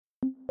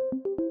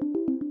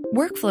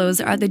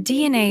Workflows are the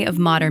DNA of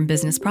modern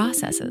business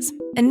processes,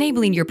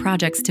 enabling your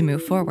projects to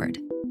move forward.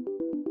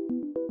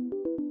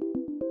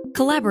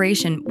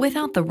 Collaboration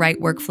without the right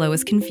workflow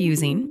is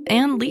confusing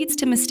and leads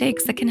to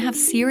mistakes that can have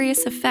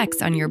serious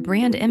effects on your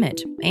brand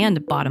image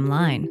and bottom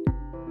line.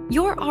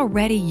 You're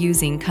already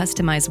using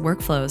customized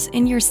workflows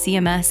in your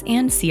CMS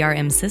and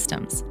CRM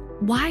systems.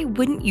 Why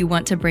wouldn't you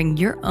want to bring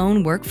your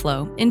own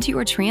workflow into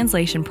your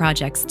translation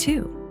projects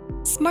too?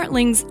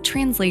 SmartLing's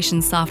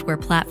translation software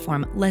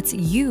platform lets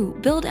you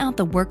build out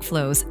the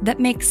workflows that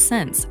make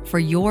sense for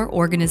your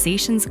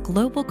organization's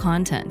global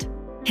content.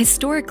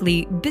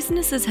 Historically,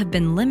 businesses have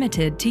been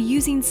limited to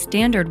using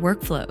standard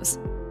workflows,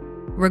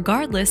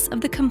 regardless of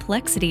the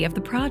complexity of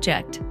the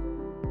project.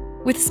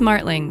 With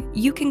SmartLing,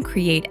 you can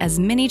create as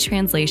many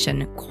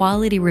translation,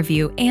 quality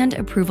review, and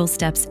approval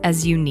steps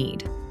as you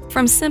need.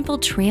 From simple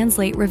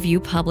translate, review,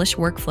 publish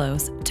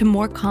workflows to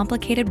more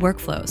complicated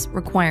workflows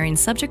requiring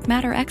subject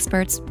matter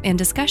experts and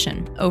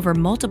discussion over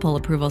multiple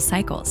approval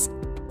cycles.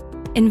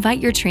 Invite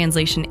your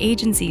translation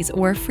agencies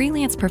or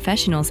freelance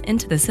professionals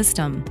into the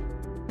system.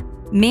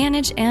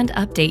 Manage and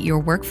update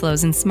your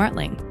workflows in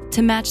SmartLing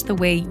to match the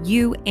way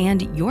you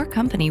and your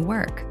company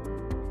work.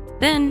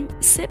 Then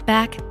sit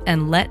back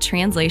and let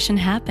translation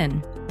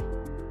happen.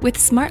 With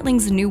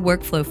SmartLing's new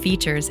workflow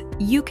features,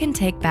 you can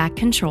take back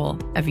control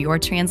of your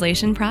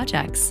translation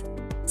projects.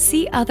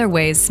 See other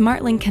ways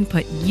SmartLing can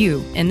put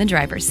you in the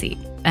driver's seat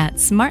at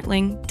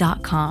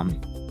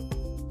smartling.com.